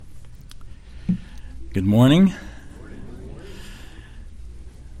Good morning.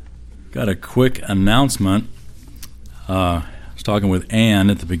 Got a quick announcement. I was talking with Ann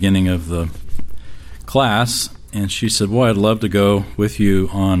at the beginning of the class, and she said, "Boy, I'd love to go with you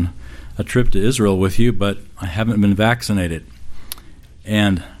on a trip to Israel with you, but I haven't been vaccinated."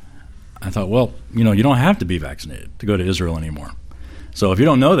 And I thought, well, you don't have to be vaccinated to go to Israel anymore. So if you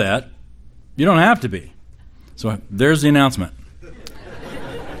don't know that, you don't have to be. So there's the announcement.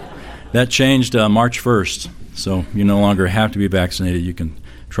 That changed March 1st, so you no longer have to be vaccinated. You can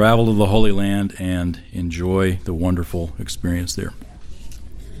travel to the Holy Land and enjoy the wonderful experience there.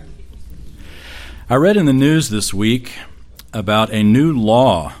 I read in the news this week about a new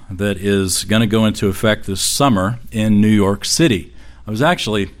law that is going to go into effect this summer in New York City. I was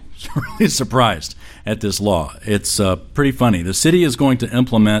actually really surprised at this law. It's pretty funny. The city is going to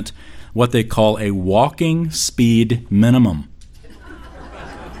implement what they call a walking speed minimum.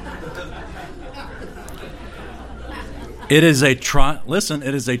 It is a trial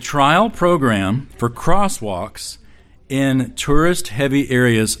program for crosswalks in tourist-heavy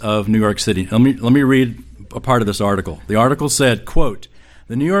areas of New York City. Let me read a part of this article. The article said, quote,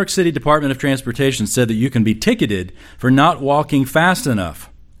 "The New York City Department of Transportation said that you can be ticketed for not walking fast enough.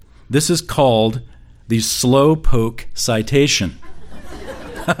 This is called the slow poke citation."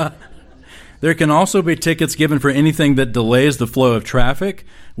 There can also be tickets given for anything that delays the flow of traffic,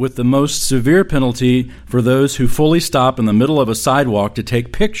 with the most severe penalty for those who fully stop in the middle of a sidewalk to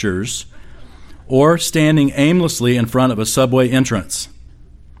take pictures or standing aimlessly in front of a subway entrance.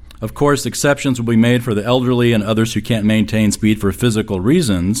 Of course, exceptions will be made for the elderly and others who can't maintain speed for physical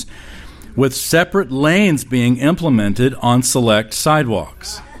reasons, with separate lanes being implemented on select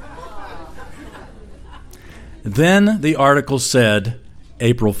sidewalks. Then the article said,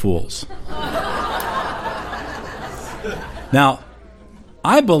 April Fools. Now,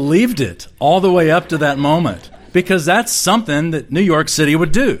 I believed it all the way up to that moment because that's something that New York City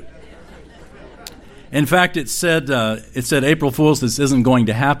would do. In fact, it said April Fools, this isn't going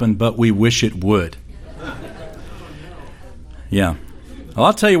to happen, but we wish it would. Yeah. Well,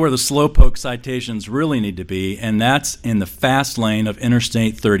 I'll tell you where the slowpoke citations really need to be, and that's in the fast lane of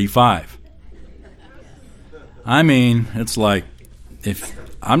Interstate 35. I mean, it's like,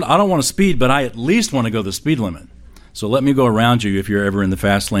 I don't want to speed, but I at least want to go the speed limit. So let me go around you if you're ever in the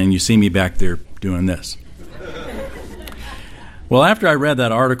fast lane. You see me back there doing this. Well, after I read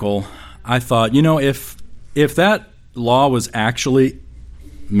that article, I thought, if that law was actually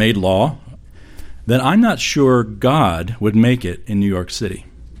made law, then I'm not sure God would make it in New York City.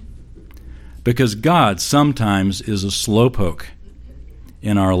 Because God sometimes is a slowpoke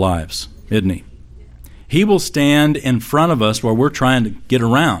in our lives, isn't he? He will stand in front of us while we're trying to get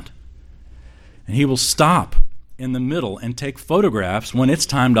around. And he will stop in the middle and take photographs when it's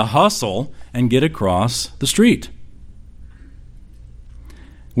time to hustle and get across the street.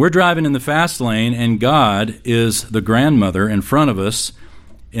 We're driving in the fast lane, and God is the grandmother in front of us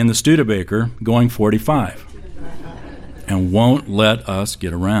in the Studebaker going 45 and won't let us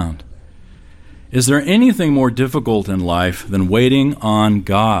get around. Is there anything more difficult in life than waiting on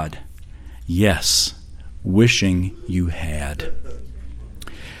God? Yes, wishing you had.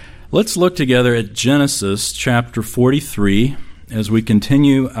 Let's look together at Genesis chapter 43 as we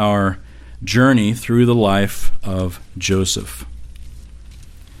continue our journey through the life of Joseph.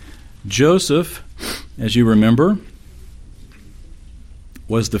 Joseph, as you remember,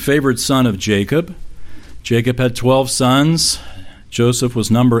 was the favored son of Jacob. Jacob had 12 sons. Joseph was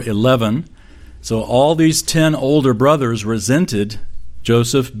number 11. So all these 10 older brothers resented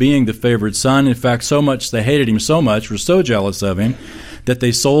Joseph being the favored son. In fact, so much they hated him so much, were so jealous of him, that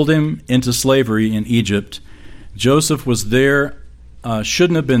they sold him into slavery in Egypt. Joseph was there,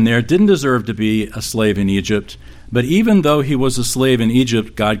 shouldn't have been there, didn't deserve to be a slave in Egypt. But even though he was a slave in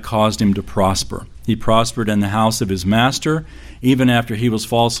Egypt, God caused him to prosper. He prospered in the house of his master. Even after he was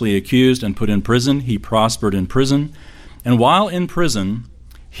falsely accused and put in prison, he prospered in prison. And while in prison,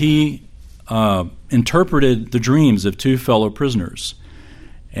 he interpreted the dreams of two fellow prisoners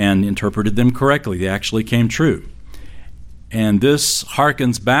and interpreted them correctly. They actually came true. And this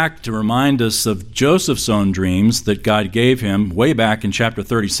harkens back to remind us of Joseph's own dreams that God gave him way back in chapter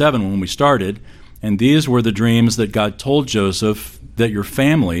 37 when we started. And these were the dreams that God told Joseph that your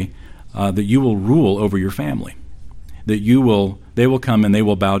family, that you will rule over your family, that they will come and they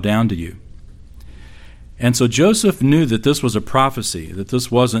will bow down to you. And so Joseph knew that this was a prophecy, that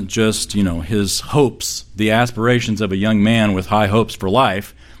this wasn't just, his hopes, the aspirations of a young man with high hopes for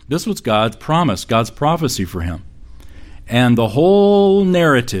life. This was God's promise, God's prophecy for him. And the whole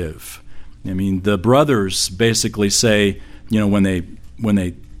narrative, the brothers basically say, when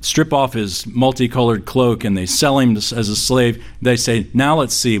they strip off his multicolored cloak and they sell him as a slave, they say, now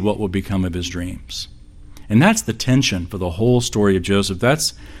let's see what will become of his dreams. And that's the tension for the whole story of Joseph.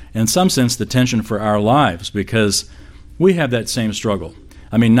 That's, in some sense, the tension for our lives, because we have that same struggle.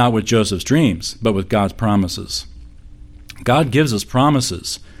 I mean, not with Joseph's dreams, but with God's promises. God gives us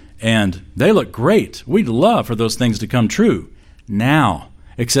promises, and they look great. We'd love for those things to come true now,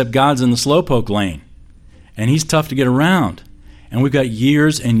 except God's in the slowpoke lane, and he's tough to get around. And we've got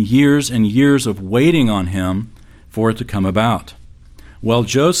years and years and years of waiting on him for it to come about. Well,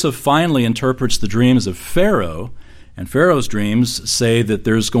 Joseph finally interprets the dreams of Pharaoh, and Pharaoh's dreams say that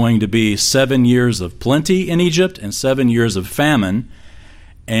there's going to be 7 years of plenty in Egypt and 7 years of famine.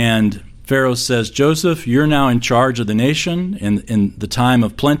 And Pharaoh says, Joseph, you're now in charge of the nation. In the time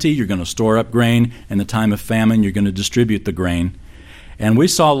of plenty, you're going to store up grain. In the time of famine, you're going to distribute the grain. And we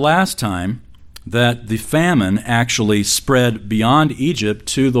saw last time that the famine actually spread beyond Egypt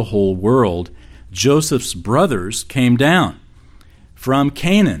to the whole world. Joseph's brothers came down from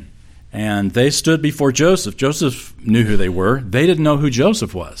Canaan, and they stood before Joseph. Joseph knew who they were. They didn't know who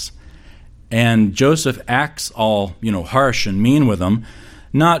Joseph was. And Joseph acts all, harsh and mean with them,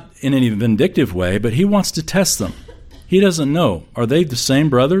 not in any vindictive way, but he wants to test them. He doesn't know, are they the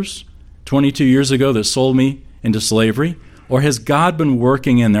same brothers 22 years ago that sold me into slavery? Or has God been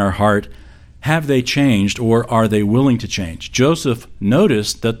working in their heart? Have they changed, or are they willing to change? Joseph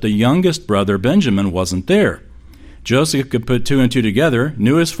noticed that the youngest brother, Benjamin, wasn't there. Joseph could put two and two together,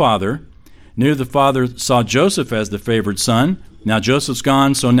 knew his father, knew the father saw Joseph as the favored son. Now Joseph's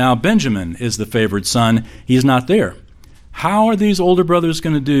gone, so now Benjamin is the favored son. He's not there. How are these older brothers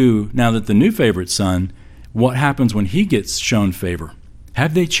going to do now that the new favorite son, what happens when he gets shown favor?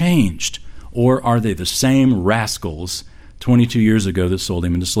 Have they changed, or are they the same rascals 22 years ago that sold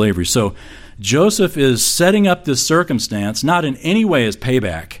him into slavery? So Joseph is setting up this circumstance, not in any way as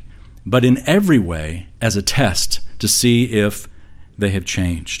payback, but in every way as a test to see if they have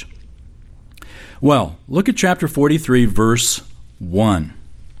changed. Well, look at chapter 43, verse 1.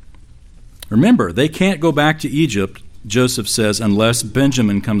 Remember, they can't go back to Egypt, Joseph says, unless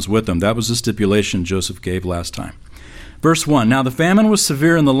Benjamin comes with them. That was the stipulation Joseph gave last time. Verse 1, now the famine was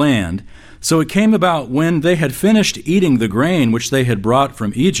severe in the land, so it came about when they had finished eating the grain which they had brought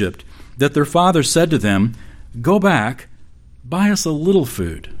from Egypt, that their father said to them, go back, buy us a little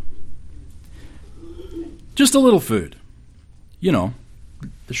food. Just a little food.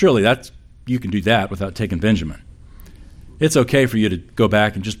 Surely you can do that without taking Benjamin. It's okay for you to go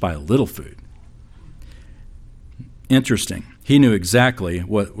back and just buy a little food. Interesting. He knew exactly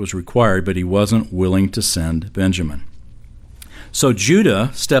what was required, but he wasn't willing to send Benjamin. So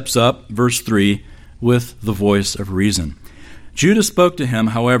Judah steps up, verse 3, with the voice of reason. Judah spoke to him,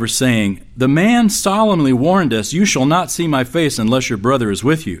 however, saying, the man solemnly warned us, you shall not see my face unless your brother is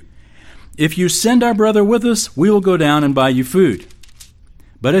with you. If you send our brother with us, we will go down and buy you food.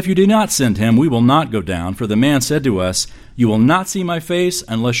 But if you do not send him, we will not go down, for the man said to us, you will not see my face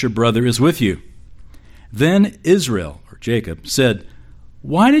unless your brother is with you. Then Israel, or Jacob, said,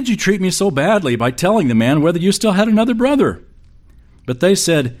 why did you treat me so badly by telling the man whether you still had another brother? But they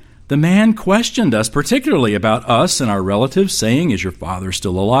said, the man questioned us particularly about us and our relatives, saying, is your father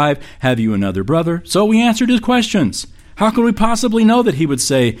still alive? Have you another brother? So we answered his questions. How could we possibly know that he would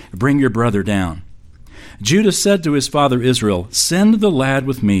say, bring your brother down? Judah said to his father Israel, send the lad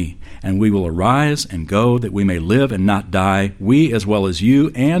with me, and we will arise and go, that we may live and not die, we as well as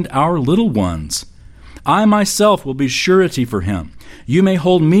you and our little ones. I myself will be surety for him. You may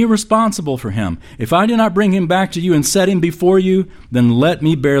hold me responsible for him. If I do not bring him back to you and set him before you, then let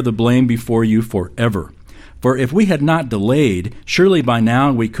me bear the blame before you forever. For if we had not delayed, surely by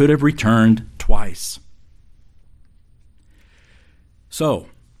now we could have returned twice. So,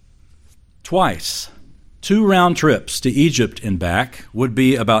 twice, 2 round trips to Egypt and back would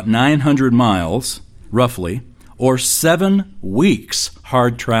be about 900 miles, roughly, or 7 weeks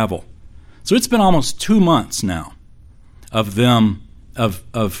hard travel. So it's been almost 2 months now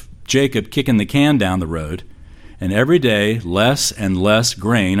of Jacob kicking the can down the road, and every day less and less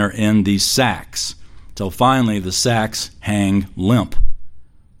grain are in these sacks, till finally the sacks hang limp.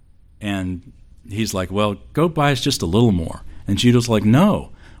 And he's like, well, go buy us just a little more. And Judah's like,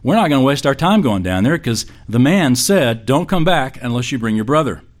 no, we're not going to waste our time going down there, because the man said, don't come back unless you bring your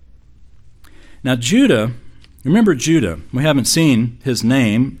brother. Now Judah, remember Judah, we haven't seen his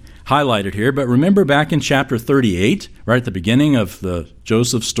name highlighted here, but remember back in chapter 38, right at the beginning of the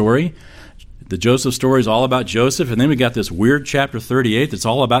Joseph story, the Joseph story is all about Joseph, and then we got this weird chapter 38 that's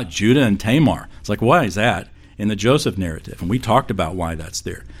all about Judah and Tamar. It's like, why is that in the Joseph narrative? And we talked about why that's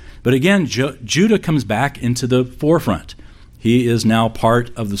there. But again, Judah comes back into the forefront. He is now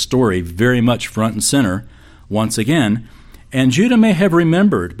part of the story, very much front and center once again. And Judah may have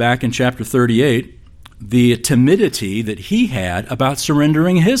remembered back in chapter 38 the timidity that he had about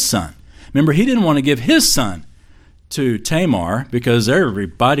surrendering his son. Remember, he didn't want to give his son to Tamar because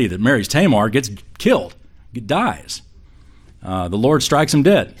everybody that marries Tamar gets killed, dies. The Lord strikes him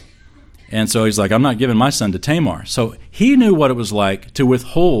dead. And so he's like, I'm not giving my son to Tamar. So he knew what it was like to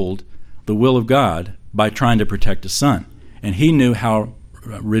withhold the will of God by trying to protect his son. And he knew how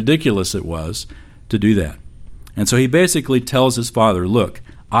ridiculous it was to do that. And so he basically tells his father, look,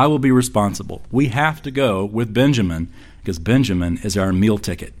 I will be responsible. We have to go with Benjamin because Benjamin is our meal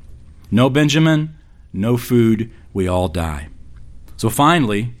ticket. No Benjamin, no food, we all die. So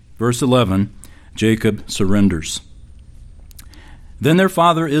finally, verse 11, Jacob surrenders. Then their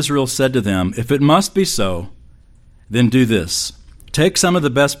father Israel said to them, if it must be so, then do this. Take some of the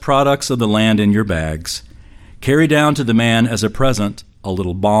best products of the land in your bags. Carry down to the man as a present a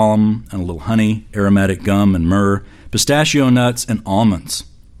little balm and a little honey, aromatic gum and myrrh, pistachio nuts and almonds.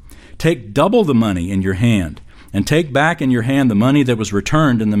 Take double the money in your hand, and take back in your hand the money that was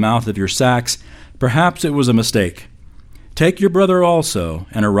returned in the mouth of your sacks. Perhaps it was a mistake. Take your brother also,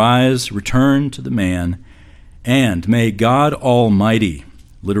 and arise, return to the man, and may God Almighty,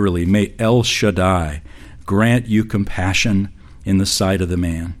 literally, may El Shaddai, grant you compassion in the sight of the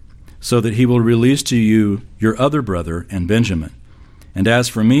man, so that he will release to you your other brother and Benjamin. And as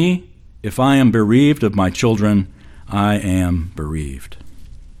for me, if I am bereaved of my children, I am bereaved.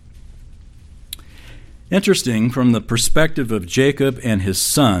 Interesting, from the perspective of Jacob and his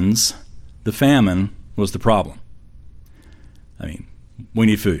sons, the famine was the problem. I mean, we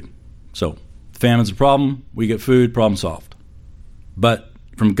need food. So, famine's a problem, we get food, problem solved. But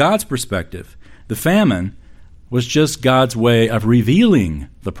from God's perspective, the famine was just God's way of revealing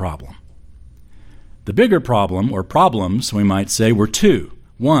the problem. The bigger problem, or problems, we might say, were two.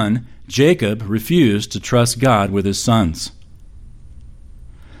 One, Jacob refused to trust God with his sons.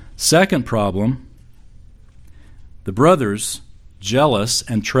 Second problem, the brothers' jealous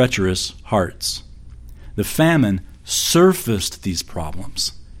and treacherous hearts. The famine surfaced these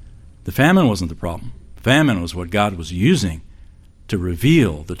problems. The famine wasn't the problem. The famine was what God was using to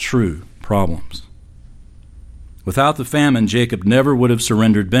reveal the true problems. Without the famine, Jacob never would have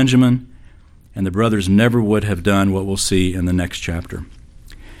surrendered Benjamin, and the brothers never would have done what we'll see in the next chapter.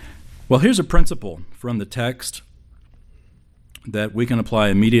 Well, here's a principle from the text that we can apply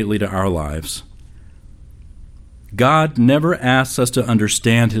immediately to our lives. God never asks us to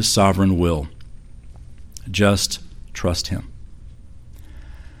understand his sovereign will. Just trust him.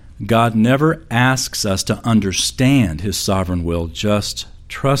 God never asks us to understand his sovereign will. Just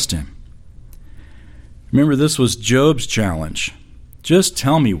trust him. Remember, this was Job's challenge. Just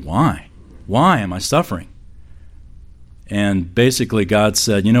tell me why. Why am I suffering? And basically God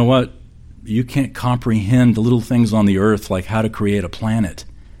said, you know what? You can't comprehend the little things on the earth like how to create a planet.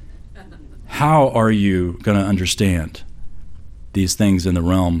 How are you going to understand these things in the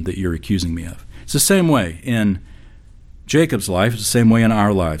realm that you're accusing me of? It's the same way in Jacob's life. It's the same way in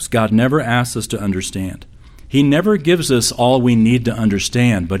our lives. God never asks us to understand. He never gives us all we need to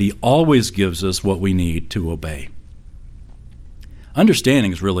understand, but he always gives us what we need to obey.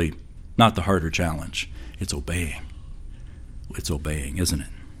 Understanding is really not the harder challenge. It's obeying. It's obeying, isn't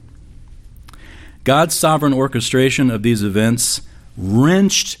it? God's sovereign orchestration of these events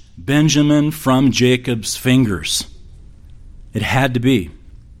wrenched Benjamin from Jacob's fingers. It had to be.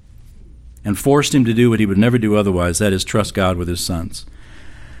 And forced him to do what he would never do otherwise, that is, trust God with his sons.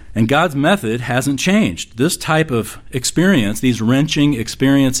 And God's method hasn't changed. This type of experience, these wrenching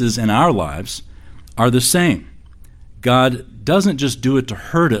experiences in our lives, are the same. God doesn't just do it to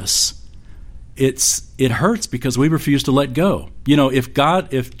hurt us. It hurts because we refuse to let go. You know, if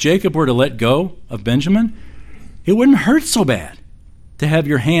Jacob were to let go of Benjamin, it wouldn't hurt so bad to have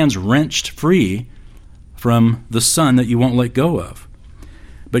your hands wrenched free from the son that you won't let go of.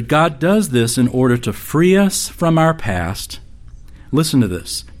 But God does this in order to free us from our past. Listen to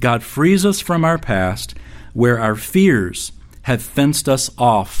this. God frees us from our past where our fears have fenced us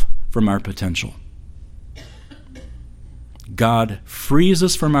off from our potential. God frees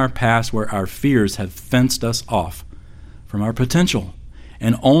us from our past where our fears have fenced us off from our potential.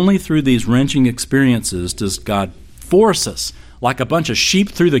 And only through these wrenching experiences does God force us, like a bunch of sheep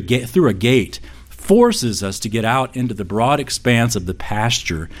through a gate, forces us to get out into the broad expanse of the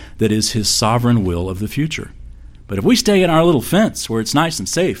pasture that is his sovereign will of the future. But if we stay in our little fence where it's nice and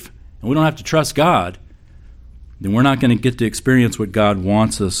safe and we don't have to trust God, then we're not going to get to experience what God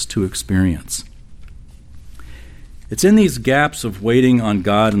wants us to experience. It's in these gaps of waiting on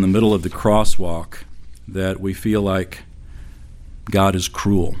God in the middle of the crosswalk that we feel like God is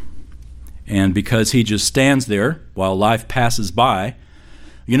cruel. And because he just stands there while life passes by,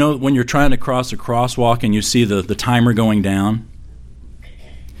 you know, when you're trying to cross a crosswalk and you see the timer going down,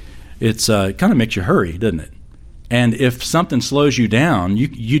 it kind of makes you hurry, doesn't it? And if something slows you down,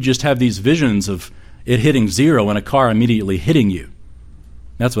 you just have these visions of it hitting zero and a car immediately hitting you.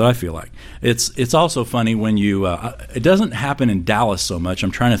 That's what I feel like. It's also funny when you, it doesn't happen in Dallas so much.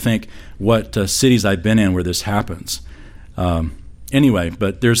 I'm trying to think what cities I've been in where this happens. Anyway,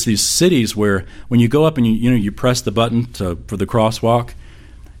 but there's these cities where when you go up and you press the button for the crosswalk,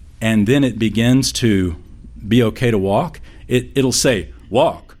 and then it begins to be okay to walk, it'll say,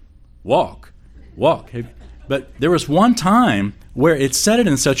 walk, walk, walk. But there was one time where it said it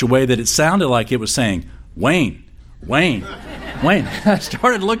in such a way that it sounded like it was saying, Wayne, Wayne, Wayne. I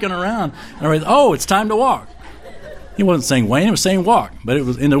started looking around, and I went, oh, it's time to walk. He wasn't saying Wayne, it was saying walk. But it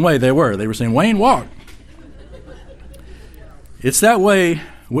was in a way they were saying, Wayne, walk. It's that way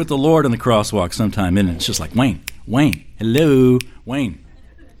with the Lord in the crosswalk sometime, isn't it? It's just like, Wayne, Wayne, hello, Wayne.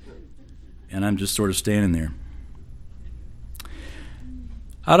 And I'm just sort of standing there.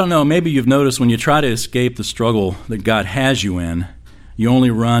 I don't know, maybe you've noticed when you try to escape the struggle that God has you in, you only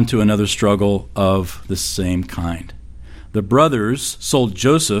run to another struggle of the same kind. The brothers sold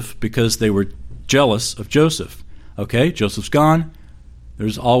Joseph because they were jealous of Joseph. Okay, Joseph's gone.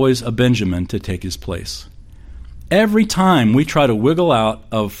 There's always a Benjamin to take his place. Every time we try to wiggle out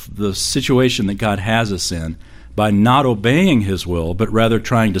of the situation that God has us in by not obeying his will, but rather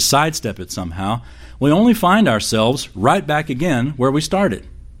trying to sidestep it somehow, we only find ourselves right back again where we started.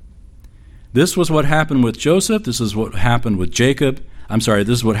 This was what happened with Joseph. This is what happened with Jacob. This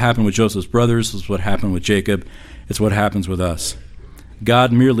is what happened with Joseph's brothers. This is what happened with Jacob. It's what happens with us.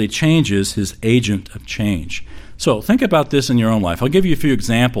 God merely changes his agent of change. So think about this in your own life. I'll give you a few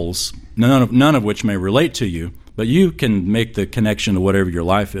examples, none of which may relate to you, but you can make the connection to whatever your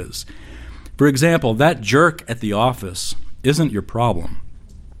life is. For example, that jerk at the office isn't your problem.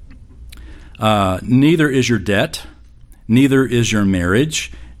 Neither is your debt. Neither is your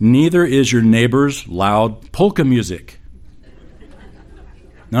marriage. Neither is your neighbor's loud polka music.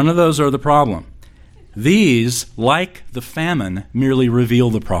 None of those are the problem. These, like the famine, merely reveal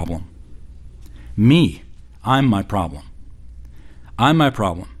the problem. Me, I'm my problem. I'm my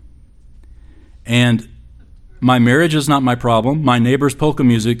problem. And my marriage is not my problem. My neighbor's polka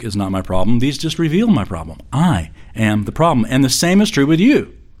music is not my problem. These just reveal my problem. I am the problem. And the same is true with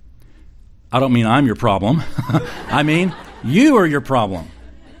you. I don't mean I'm your problem. I mean you are your problem.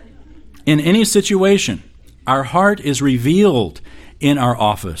 In any situation, our heart is revealed in our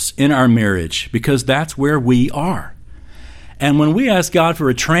office, in our marriage, because that's where we are. And when we ask God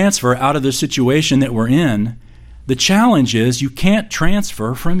for a transfer out of the situation that we're in, the challenge is you can't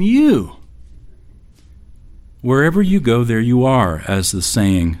transfer from you. Wherever you go, there you are, as the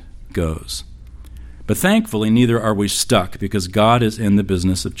saying goes. But thankfully, neither are we stuck, because God is in the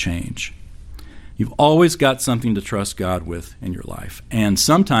business of change. You've always got something to trust God with in your life. And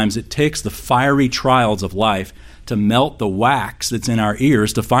sometimes it takes the fiery trials of life to melt the wax that's in our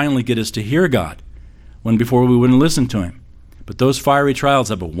ears to finally get us to hear God, when before we wouldn't listen to him. But those fiery trials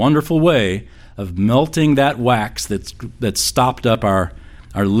have a wonderful way of melting that wax that's stopped up our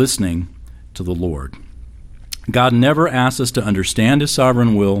listening to the Lord. God never asks us to understand his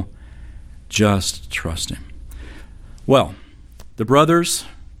sovereign will, just trust him. Well, the brothers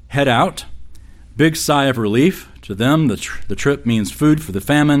head out. Big sigh of relief. To them, the trip means food for the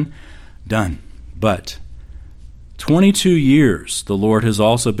famine. Done. But 22 years, the Lord has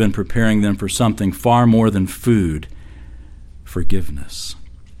also been preparing them for something far more than food, forgiveness.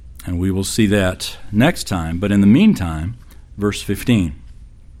 And we will see that next time. But in the meantime, verse 15.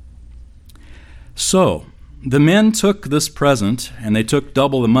 So the men took this present, and they took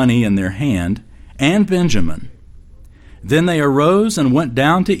double the money in their hand, and Benjamin. Then they arose and went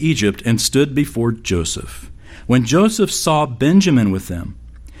down to Egypt and stood before Joseph. When Joseph saw Benjamin with them,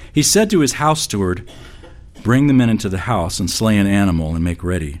 he said to his house steward, "Bring the men into the house and slay an animal and make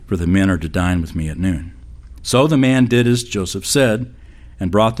ready, for the men are to dine with me at noon." So the man did as Joseph said and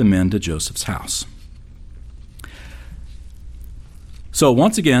brought the men to Joseph's house. So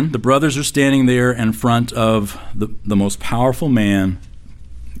once again, the brothers are standing there in front of the most powerful man,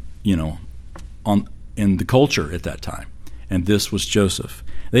 in the culture at that time, and this was Joseph.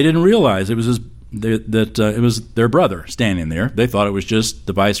 They didn't realize it was it was their brother standing there. They thought it was just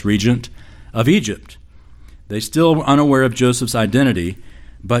the vice regent of Egypt. They still were unaware of Joseph's identity,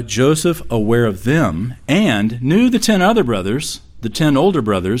 but Joseph, aware of them, and knew the 10 other brothers, the 10 older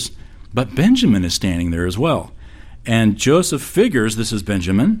brothers, but Benjamin is standing there as well. And Joseph figures this is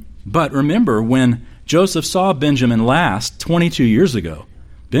Benjamin, but remember, when Joseph saw Benjamin last 22 years ago.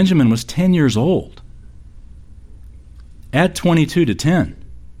 Benjamin was 10 years old. Add 22 to 10.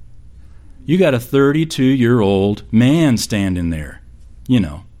 You got a 32-year-old man standing there,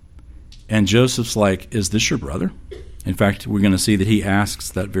 And Joseph's like, is this your brother? In fact, we're going to see that he asks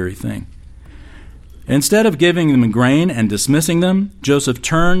that very thing. Instead of giving them grain and dismissing them, Joseph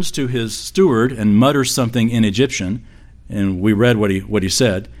turns to his steward and mutters something in Egyptian. And we read what he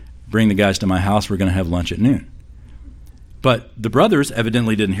said. Bring the guys to my house. We're going to have lunch at noon. But the brothers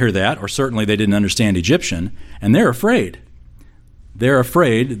evidently didn't hear that, or certainly they didn't understand Egyptian, and they're afraid. They're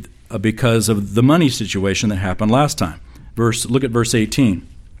afraid because of the money situation that happened last time. Look at verse 18.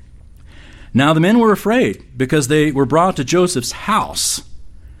 Now the men were afraid because they were brought to Joseph's house.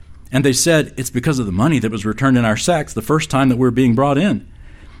 And they said, it's because of the money that was returned in our sacks the first time that we're being brought in,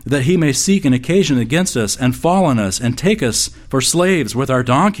 that he may seek an occasion against us and fall on us and take us for slaves with our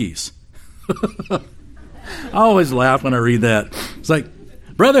donkeys. I always laugh when I read that. It's like,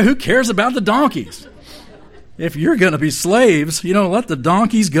 brother, who cares about the donkeys? If you're going to be slaves, let the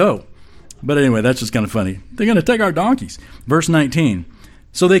donkeys go. But anyway, that's just kind of funny. They're going to take our donkeys. Verse 19.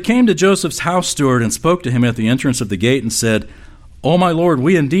 So they came to Joseph's house steward and spoke to him at the entrance of the gate and said, "O my lord,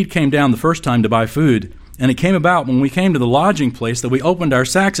 we indeed came down the first time to buy food. And it came about when we came to the lodging place that we opened our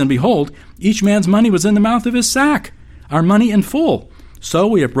sacks, and behold, each man's money was in the mouth of his sack, our money in full. So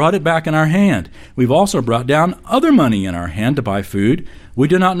we have brought it back in our hand. We've also brought down other money in our hand to buy food. We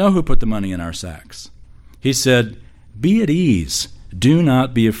do not know who put the money in our sacks." He said, "Be at ease. Do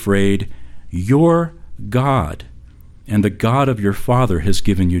not be afraid. Your God and the God of your father has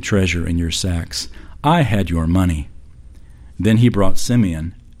given you treasure in your sacks. I had your money." Then he brought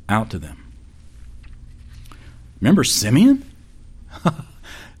Simeon out to them. Remember Simeon?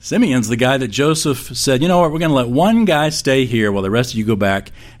 Simeon's the guy that Joseph said, you know what, we're going to let one guy stay here while the rest of you go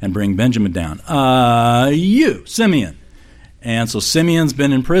back and bring Benjamin down. You, Simeon. And so Simeon's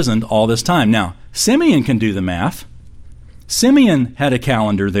been imprisoned all this time. Now, Simeon can do the math. Simeon had a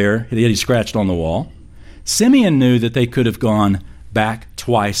calendar there that he scratched on the wall. Simeon knew that they could have gone back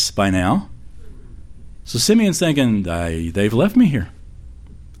twice by now. So Simeon's thinking, they've left me here.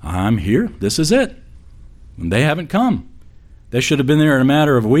 I'm here. This is it. And they haven't come. They should have been there in a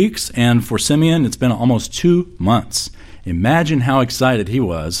matter of weeks, and for Simeon, it's been almost 2 months. Imagine how excited he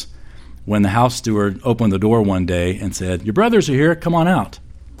was when the house steward opened the door one day and said, "Your brothers are here, come on out."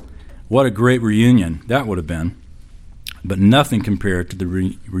 What a great reunion that would have been. But nothing compared to the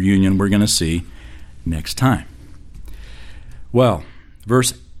reunion we're going to see next time. Well,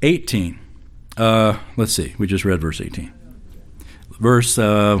 verse 18. Let's see. We just read verse 18. Verse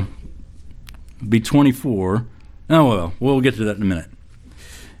be 24. Oh, well, we'll get to that in a minute.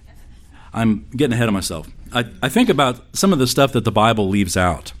 I'm getting ahead of myself. I think about some of the stuff that the Bible leaves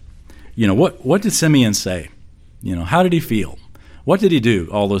out. What did Simeon say? How did he feel? What did he do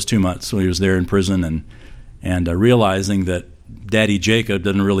all those 2 months when he was there in prison and realizing that Daddy Jacob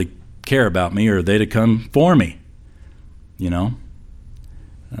doesn't really care about me, or they'd have come for me? The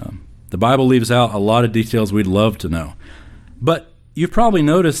Bible leaves out a lot of details we'd love to know. But you've probably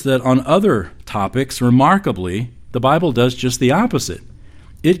noticed that on other topics, remarkably, the Bible does just the opposite.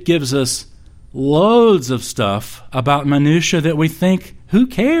 It gives us loads of stuff about minutia that we think, who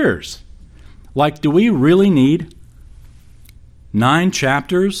cares? Like, do we really need 9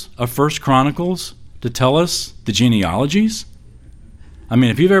 chapters of 1 Chronicles to tell us the genealogies? I mean,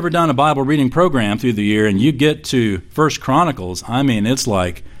 if you've ever done a Bible reading program through the year and you get to 1 Chronicles, it's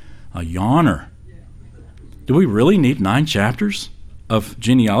like a yawner. Do we really need 9 chapters of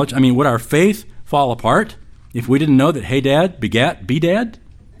genealogy? Would our faith fall apart if we didn't know that Hey Dad begat Bedad?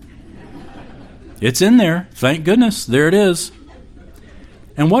 It's in there. Thank goodness. There it is.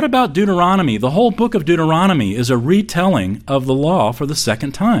 And what about Deuteronomy? The whole book of Deuteronomy is a retelling of the law for the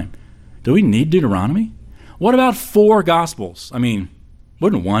second time. Do we need Deuteronomy? What about 4 Gospels?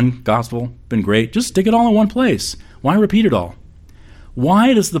 Wouldn't one Gospel been great? Just stick it all in one place. Why repeat it all?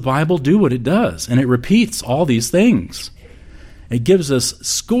 Why does the Bible do what it does? And it repeats all these things. It gives us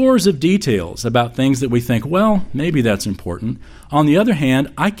scores of details about things that we think, well, maybe that's important. On the other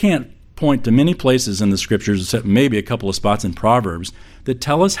hand, I can't point to many places in the Scriptures, except maybe a couple of spots in Proverbs, that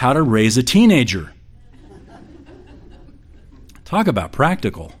tell us how to raise a teenager. Talk about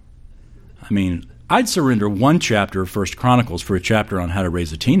practical. I'd surrender 1 chapter of 1 Chronicles for a chapter on how to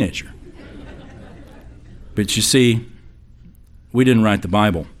raise a teenager. But you see, we didn't write the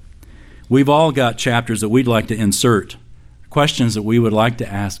Bible. We've all got chapters that we'd like to insert, questions that we would like to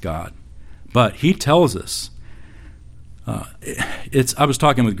ask God. But He tells us. I was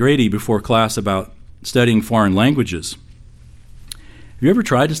talking with Grady before class about studying foreign languages. Have you ever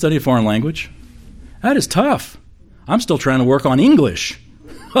tried to study a foreign language? That is tough. I'm still trying to work on English.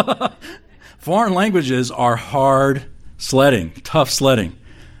 Foreign languages are hard sledding, tough sledding.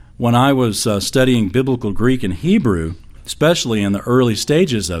 When I was studying biblical Greek and Hebrew, especially in the early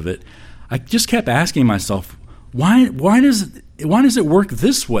stages of it, I just kept asking myself, why does it work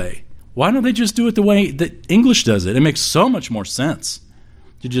this way? Why don't they just do it the way that English does it? It makes so much more sense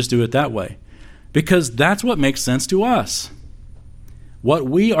to just do it that way, because that's what makes sense to us. What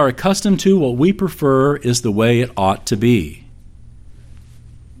we are accustomed to, what we prefer, is the way it ought to be.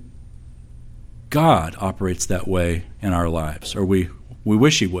 God operates that way in our lives, or we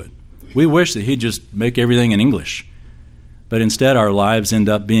wish He would. We wish that He'd just make everything in English. But instead, our lives end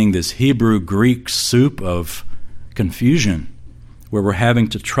up being this Hebrew-Greek soup of confusion, where we're having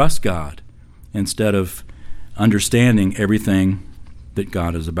to trust God instead of understanding everything that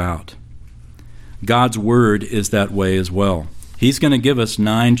God is about. God's Word is that way as well. He's going to give us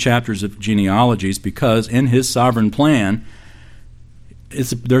 9 chapters of genealogies because in His sovereign plan,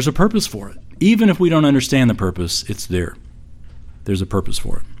 there's a purpose for it. Even if we don't understand the purpose, it's there. There's a purpose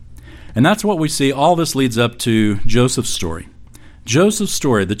for it. And that's what we see. All this leads up to Joseph's story. Joseph's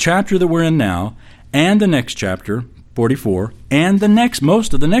story, the chapter that we're in now, and the next chapter, 44, and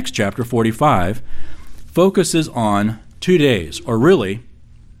most of the next chapter, 45, focuses on 2 days, or really,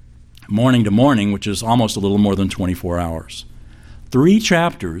 morning to morning, which is almost a little more than 24 hours. 3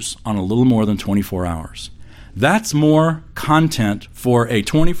 chapters on a little more than 24 hours. That's more content for a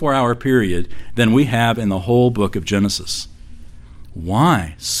 24-hour period than we have in the whole book of Genesis.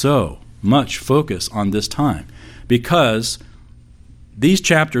 Why so much focus on this time? Because these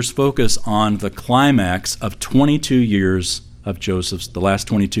chapters focus on the climax of 22 years of Joseph's, the last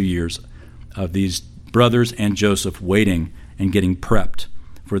 22 years of these brothers and Joseph waiting and getting prepped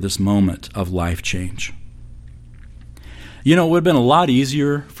for this moment of life change. You know, it would have been a lot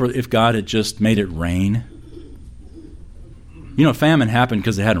easier if God had just made it rain. You know, famine happened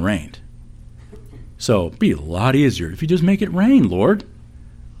because it hadn't rained. So it'd be a lot easier if you just make it rain, Lord.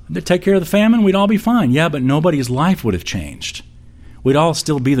 They'd take care of the famine, we'd all be fine. Yeah, but nobody's life would have changed. We'd all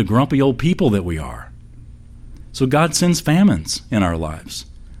still be the grumpy old people that we are. So God sends famines in our lives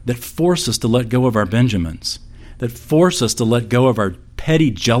that force us to let go of our Benjamins, that force us to let go of our petty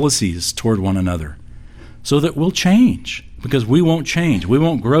jealousies toward one another, so that we'll change, because we won't change. We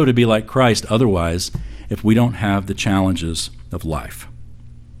won't grow to be like Christ otherwise if we don't have the challenges of life.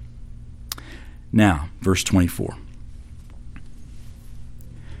 Now, verse 24.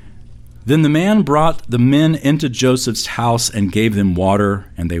 Then the man brought the men into Joseph's house and gave them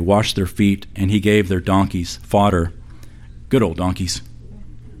water, and they washed their feet, and he gave their donkeys fodder. Good old donkeys.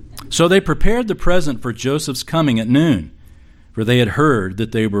 So they prepared the present for Joseph's coming at noon, for they had heard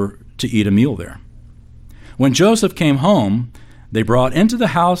that they were to eat a meal there. When Joseph came home, they brought into the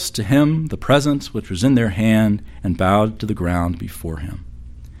house to him the present which was in their hand, and bowed to the ground before him.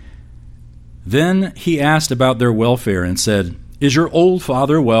 Then he asked about their welfare and said, "Is your old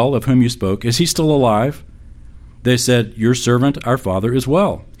father well, of whom you spoke? Is he still alive?" They said, "Your servant, our father, is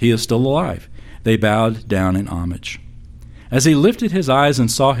well. He is still alive." They bowed down in homage. As he lifted his eyes and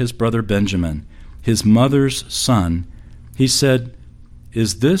saw his brother Benjamin, his mother's son, he said,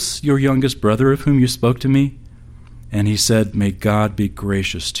 "Is this your youngest brother of whom you spoke to me?" And he said, "May God be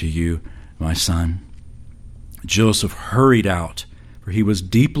gracious to you, my son." Joseph hurried out, for he was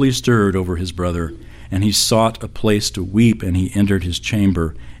deeply stirred over his brother, and he sought a place to weep, and he entered his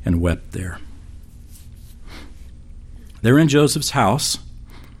chamber and wept there. They're in Joseph's house,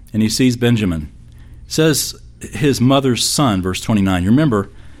 and he sees Benjamin. It says his mother's son, verse 29. You remember,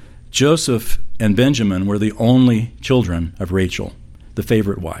 Joseph and Benjamin were the only children of Rachel, the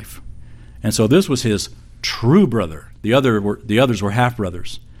favorite wife. And so this was his true brother. The others were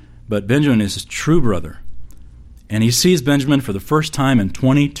half-brothers, but Benjamin is his true brother. And he sees Benjamin for the first time in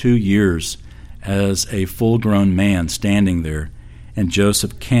 22 years as a full-grown man standing there, and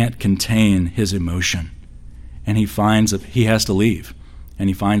Joseph can't contain his emotion. And he has to leave, and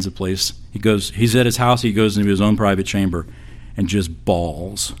he finds a place. He's at his house, he goes into his own private chamber and just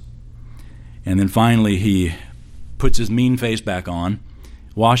bawls. And then finally he puts his mean face back on,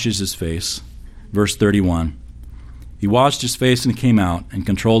 washes his face. Verse 31. He washed his face and came out and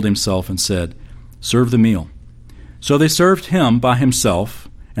controlled himself and said, "Serve the meal." So they served him by himself,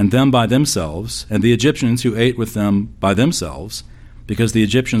 and them by themselves, and the Egyptians who ate with them by themselves, because the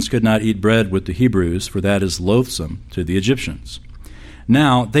Egyptians could not eat bread with the Hebrews, for that is loathsome to the Egyptians.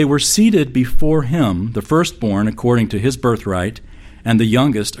 Now they were seated before him, the firstborn according to his birthright, and the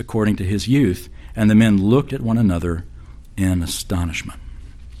youngest according to his youth, and the men looked at one another in astonishment.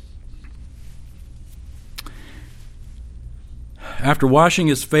 after washing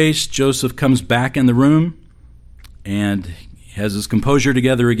his face, Joseph comes back in the room and has his composure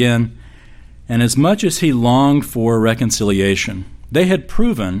together again. And as much as he longed for reconciliation, they had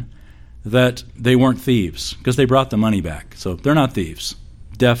proven that they weren't thieves because they brought the money back. So they're not thieves,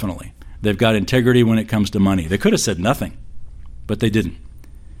 definitely. They've got integrity when it comes to money. They could have said nothing, but they didn't.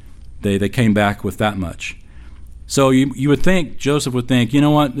 They came back with that much. So you would think, Joseph would think, you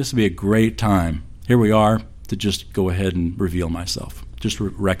know what, this would be a great time. Here we are to just go ahead and reveal myself, just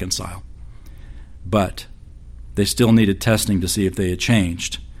reconcile. But they still needed testing to see if they had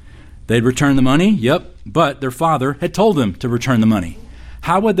changed. They'd return the money, yep, but their father had told them to return the money.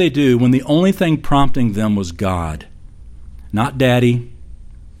 How would they do when the only thing prompting them was God? Not daddy,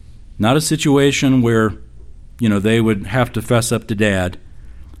 not a situation where, they would have to fess up to dad,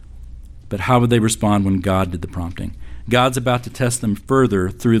 but how would they respond when God did the prompting? God's about to test them further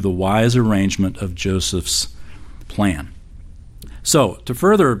through the wise arrangement of Joseph's plan. So, to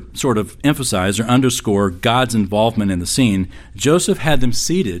further sort of emphasize or underscore God's involvement in the scene, Joseph had them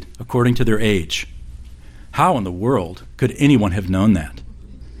seated according to their age. How in the world could anyone have known that?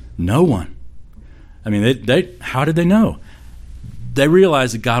 No one. I mean, how did they know? They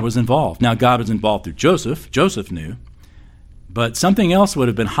realized that God was involved. Now, God was involved through Joseph. Joseph knew. But something else would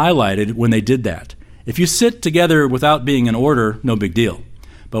have been highlighted when they did that. If you sit together without being in order, no big deal.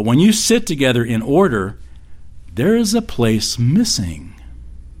 But when you sit together in order, there is a place missing.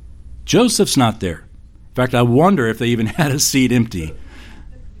 Joseph's not there. In fact, I wonder if they even had a seat empty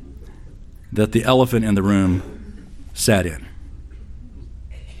that the elephant in the room sat in.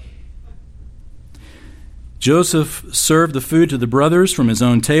 Joseph served the food to the brothers from his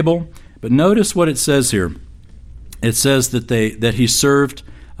own table, but notice what it says here. It says that he served,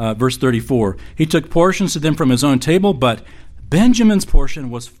 verse 34, he took portions to them from his own table, but Benjamin's portion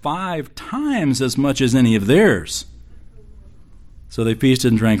was 5 times as much as any of theirs. So they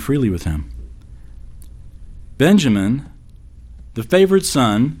feasted and drank freely with him. Benjamin, the favored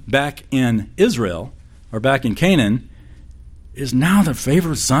son back in Israel, or back in Canaan, is now the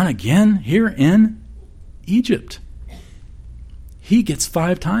favored son again here in Egypt. He gets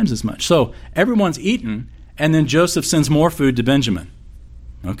 5 times as much. So everyone's eaten, and then Joseph sends more food to Benjamin.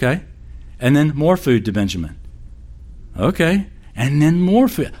 Okay? And then more food to Benjamin. Okay, and then more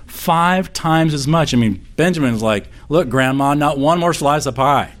food, 5 times as much. I mean, Benjamin's like, look, Grandma, not one more slice of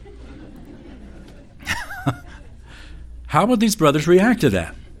pie. How would these brothers react to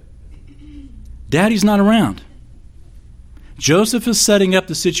that? Daddy's not around. Joseph is setting up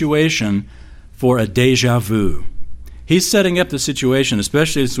the situation for a deja vu. He's setting up the situation,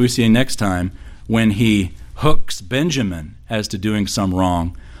 especially as we see next time, when he hooks Benjamin as to doing some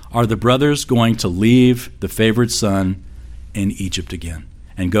wrong. Are the brothers going to leave the favored son in Egypt again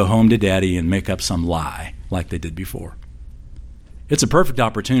and go home to daddy and make up some lie like they did before? It's a perfect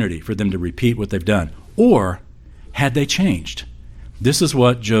opportunity for them to repeat what they've done. Or had they changed? This is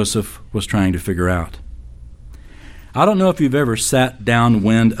what Joseph was trying to figure out. I don't know if you've ever sat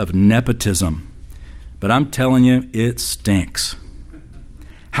downwind of nepotism, but I'm telling you, it stinks.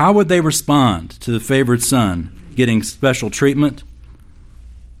 How would they respond to the favored son getting special treatment?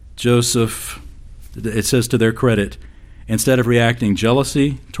 Joseph, it says to their credit, instead of reacting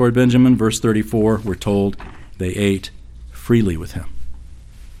jealousy toward Benjamin, verse 34, we're told they ate freely with him.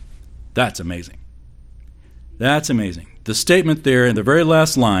 That's amazing. That's amazing. The statement there in the very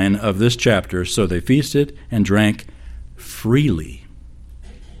last line of this chapter, so they feasted and drank freely.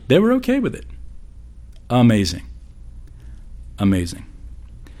 They were okay with it. Amazing. Amazing.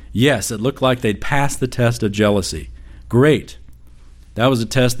 Yes, it looked like they'd passed the test of jealousy. Great. That was a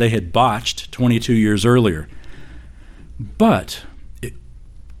test they had botched 22 years earlier. But it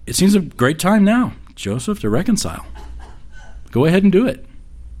seems a great time now, Joseph, to reconcile. Go ahead and do it.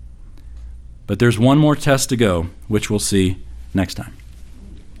 But there's one more test to go, which we'll see next time.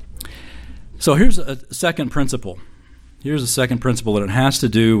 So here's a second principle. Here's a second principle, and it has to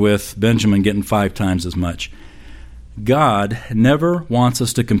do with Benjamin getting 5 times as much. God never wants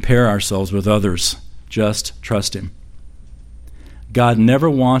us to compare ourselves with others. Just trust him. God never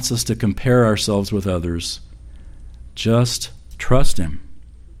wants us to compare ourselves with others. Just trust him.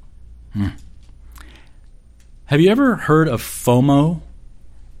 Have you ever heard of FOMO?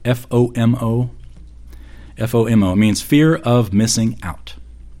 F-O-M-O? F-O-M-O. It means fear of missing out.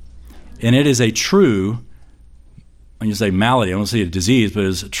 And it is a true, when you say malady, I don't say a disease, but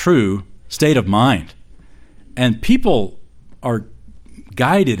it's a true state of mind. And people are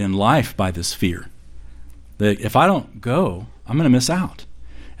guided in life by this fear. That if I don't go, I'm going to miss out.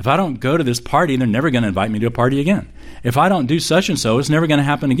 If I don't go to this party, they're never going to invite me to a party again. If I don't do such and so, it's never going to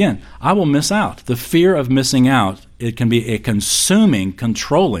happen again. I will miss out. The fear of missing out, it can be a consuming,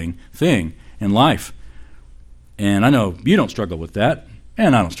 controlling thing in life. And I know you don't struggle with that,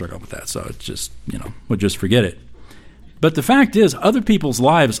 and I don't struggle with that, so it's just, we'll just forget it. But the fact is, other people's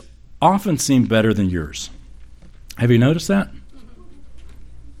lives often seem better than yours. Have you noticed that?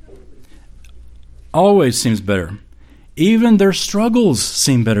 Always seems better. Even their struggles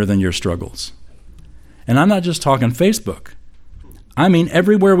seem better than your struggles. And I'm not just talking Facebook. I mean,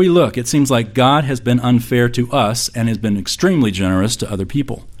 everywhere we look, it seems like God has been unfair to us and has been extremely generous to other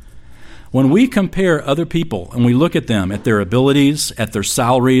people. When we compare other people and we look at them, at their abilities, at their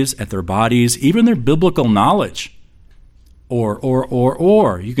salaries, at their bodies, even their biblical knowledge,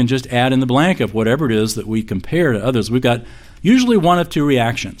 or you can just add in the blank of whatever it is that we compare to others. We've got usually one of two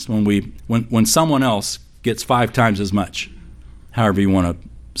reactions when someone else gets 5 times as much, however you want to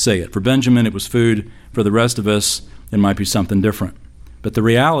say it. For Benjamin, it was food. For the rest of us, it might be something different. But the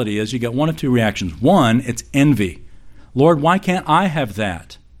reality is you get one of two reactions. One, it's envy. Lord, why can't I have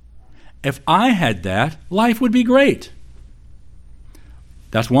that? If I had that, life would be great.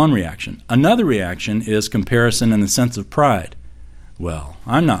 That's one reaction. Another reaction is comparison in the sense of pride. Well,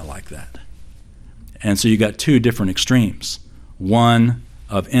 I'm not like that. And so you got two different extremes. One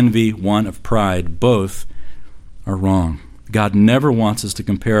of envy, one of pride. Both are wrong. God never wants us to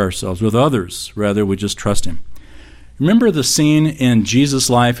compare ourselves with others. Rather, we just trust Him. Remember the scene in Jesus'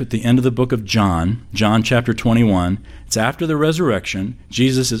 life at the end of the book of John, John chapter 21. It's after the resurrection.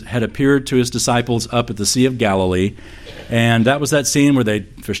 Jesus had appeared to His disciples up at the Sea of Galilee. And that was that scene where they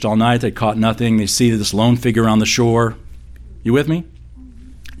fished all night, they caught nothing. They see this lone figure on the shore. You with me?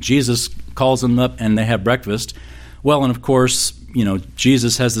 Jesus calls them up and they have breakfast. Well, and of course,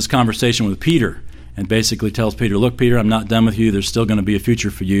 Jesus has this conversation with Peter and basically tells Peter, look, Peter, I'm not done with you. There's still going to be a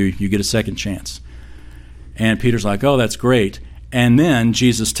future for you. You get a second chance. And Peter's like, oh, that's great. And then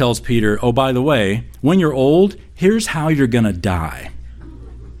Jesus tells Peter, oh, by the way, when you're old, here's how you're going to die.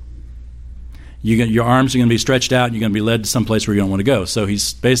 Your arms are going to be stretched out and you're going to be led to some place where you don't want to go. So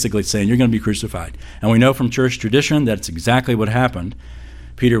he's basically saying you're going to be crucified. And we know from church tradition that's exactly what happened.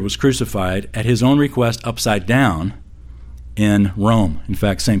 Peter was crucified at his own request upside down in Rome. In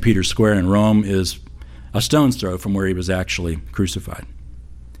fact, St. Peter's Square in Rome is a stone's throw from where he was actually crucified.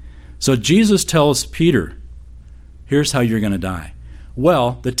 So Jesus tells Peter, here's how you're going to die.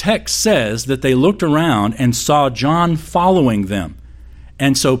 Well, the text says that they looked around and saw John following them.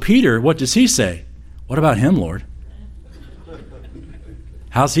 And so Peter, what does he say? What about him, Lord?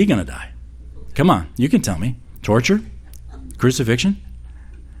 How's he going to die? Come on, you can tell me. Torture? Crucifixion?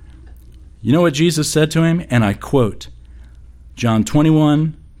 You know what Jesus said to him? And I quote, John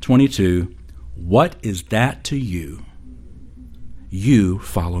 21:22, what is that to you? You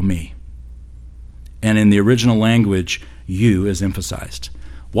follow me. And in the original language, you is emphasized.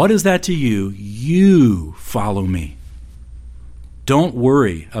 What is that to you? You follow me. Don't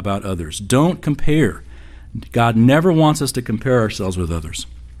worry about others. Don't compare. God never wants us to compare ourselves with others.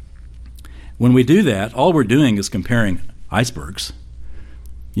 When we do that, all we're doing is comparing icebergs,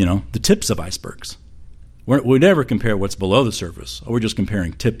 the tips of icebergs. We never compare what's below the surface. We're just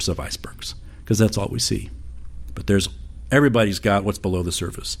comparing tips of icebergs because that's all we see. But everybody's got what's below the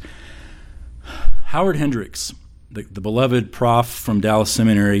surface. Howard Hendricks, the beloved prof from Dallas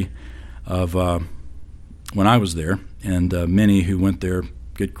Seminary of when I was there, and many who went there,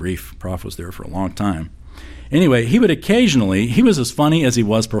 good grief, Prof was there for a long time. Anyway, he was as funny as he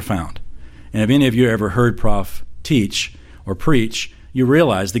was profound. And if any of you ever heard Prof teach or preach, you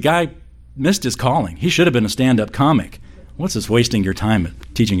realize the guy missed his calling. He should have been a stand-up comic. What's this wasting your time at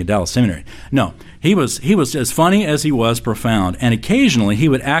teaching at Dallas Seminary? No, he was as funny as he was profound. And occasionally he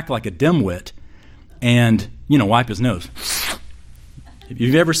would act like a dimwit and, wipe his nose. If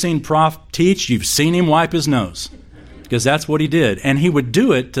you've ever seen Prof teach, you've seen him wipe his nose because that's what he did. And he would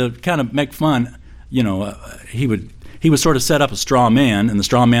do it to kind of make fun. He would sort of set up a straw man, and the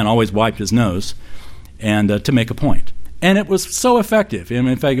straw man always wiped his nose and to make a point. And it was so effective.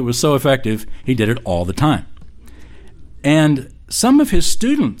 In fact, it was so effective, he did it all the time. And some of his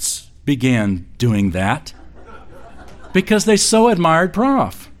students began doing that because they so admired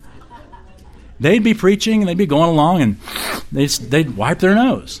Prof. They'd be preaching and they'd be going along and they'd wipe their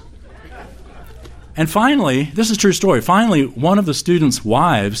nose. And finally, this is a true story, finally one of the students'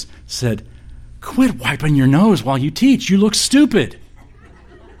 wives said, quit wiping your nose while you teach. You look stupid.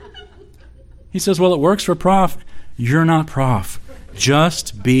 He says, well, it works for Prof. You're not Prof.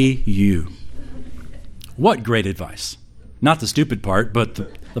 Just be you. What great advice. Not the stupid part, but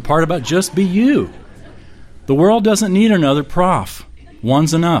the part about just be you. The world doesn't need another Prof.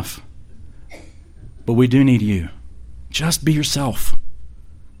 One's enough. But we do need you. Just be yourself.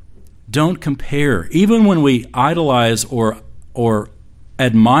 Don't compare. Even when we idolize or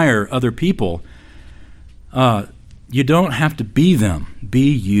admire other people, you don't have to be them.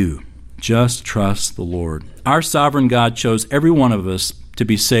 Be you. Just trust the Lord. Our sovereign God chose every one of us to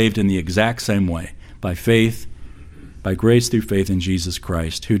be saved in the exact same way, by faith, by grace through faith in Jesus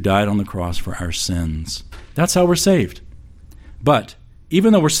Christ, who died on the cross for our sins. That's how we're saved. But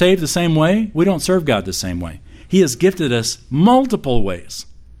even though we're saved the same way, we don't serve God the same way. He has gifted us multiple ways.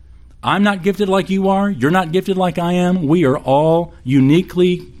 I'm not gifted like you are. You're not gifted like I am. We are all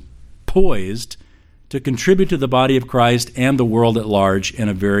uniquely poised to contribute to the body of Christ and the world at large in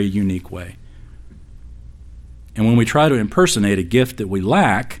a very unique way. And when we try to impersonate a gift that we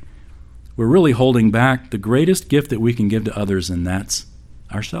lack, we're really holding back the greatest gift that we can give to others, and that's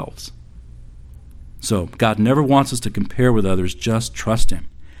ourselves. So God never wants us to compare with others. Just trust Him.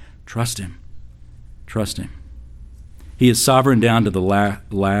 Trust Him. Trust Him. He is sovereign down to the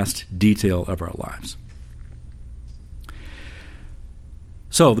last detail of our lives.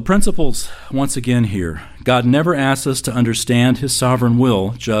 So the principles, once again here. God never asks us to understand His sovereign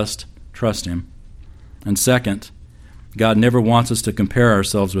will. Just trust Him. And second, God never wants us to compare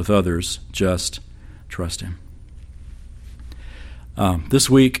ourselves with others. Just trust Him. This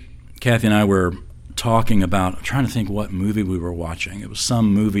week, Kathy and I were talking about, I'm trying to think what movie we were watching. It was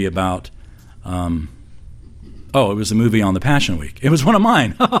some movie about, it was a movie on the Passion Week. It was one of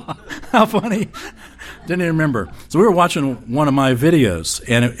mine. How funny. Didn't even remember. So we were watching one of my videos,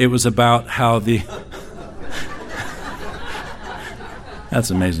 and it was about how the...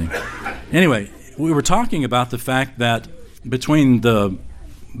 That's amazing. Anyway, we were talking about the fact that between the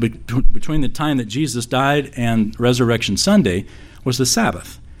time that Jesus died and Resurrection Sunday was the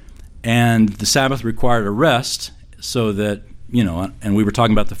Sabbath. And the Sabbath required a rest so that, and we were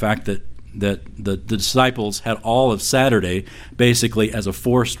talking about the fact that the disciples had all of Saturday basically as a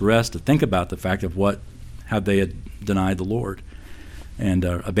forced rest to think about the fact of how they had denied the Lord and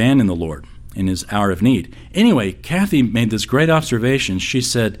abandoned the Lord in His hour of need. Anyway, Kathy made this great observation. She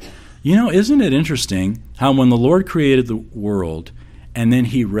said, isn't it interesting how when the Lord created the world and then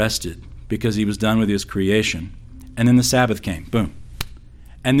He rested because He was done with His creation, and then the Sabbath came, boom.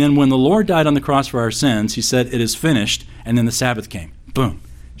 And then when the Lord died on the cross for our sins, He said, it is finished, and then the Sabbath came, boom.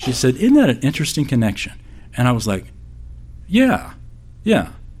 She said, isn't that an interesting connection? And I was like, yeah.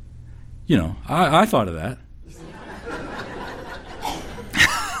 I thought of that.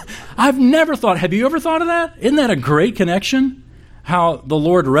 I've never thought, have you ever thought of that? Isn't that a great connection? How the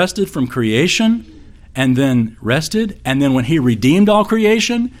Lord rested from creation and then rested, and then when He redeemed all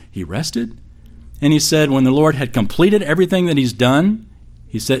creation, He rested. And He said when the Lord had completed everything that He's done,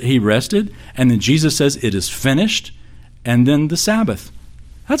 He said He rested, and then Jesus says it is finished, and then the Sabbath.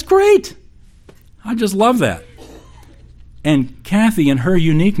 That's great. I just love that. And Kathy, in her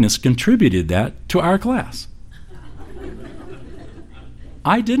uniqueness, contributed that to our class.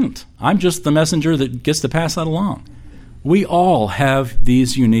 I didn't. I'm just the messenger that gets to pass that along. We all have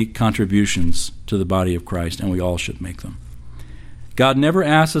these unique contributions to the body of Christ, and we all should make them. God never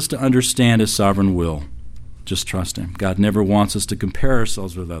asks us to understand His sovereign will. Just trust Him. God never wants us to compare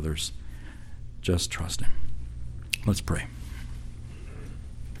ourselves with others. Just trust Him. Let's pray.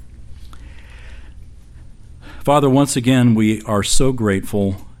 Father, once again, we are so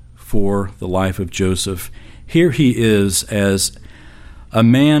grateful for the life of Joseph. Here he is as a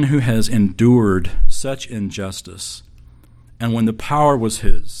man who has endured such injustice, and when the power was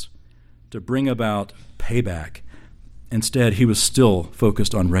his to bring about payback, instead he was still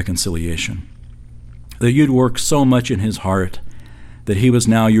focused on reconciliation. That you'd worked so much in his heart that he was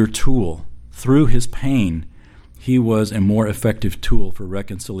now your tool. Through his pain, he was a more effective tool for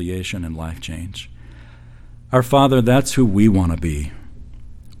reconciliation and life change. Our Father, that's who we want to be.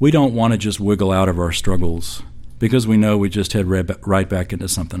 We don't want to just wiggle out of our struggles because we know we just head right back into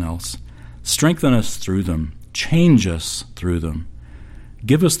something else. Strengthen us through them. Change us through them.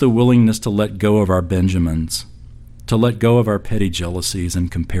 Give us the willingness to let go of our Benjamins, to let go of our petty jealousies and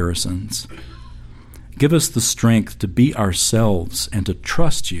comparisons. Give us the strength to be ourselves and to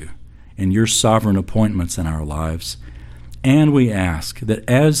trust you in your sovereign appointments in our lives. And we ask that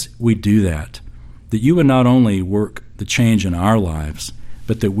as we do that you would not only work the change in our lives,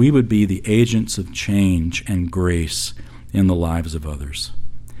 but that we would be the agents of change and grace in the lives of others.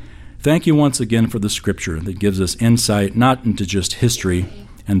 Thank you once again for the Scripture that gives us insight not into just history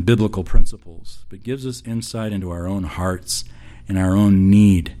and biblical principles, but gives us insight into our own hearts and our own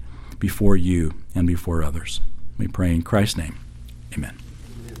need before you and before others. We pray in Christ's name. Amen.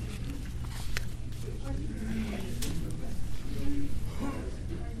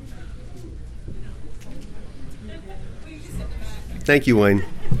 Thank you, Wayne.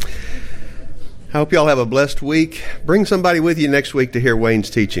 I hope you all have a blessed week. Bring somebody with you next week to hear Wayne's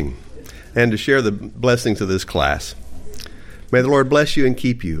teaching and to share the blessings of this class. May the Lord bless you and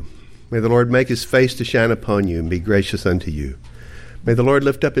keep you. May the Lord make his face to shine upon you and be gracious unto you. May the Lord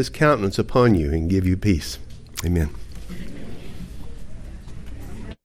lift up his countenance upon you and give you peace. Amen.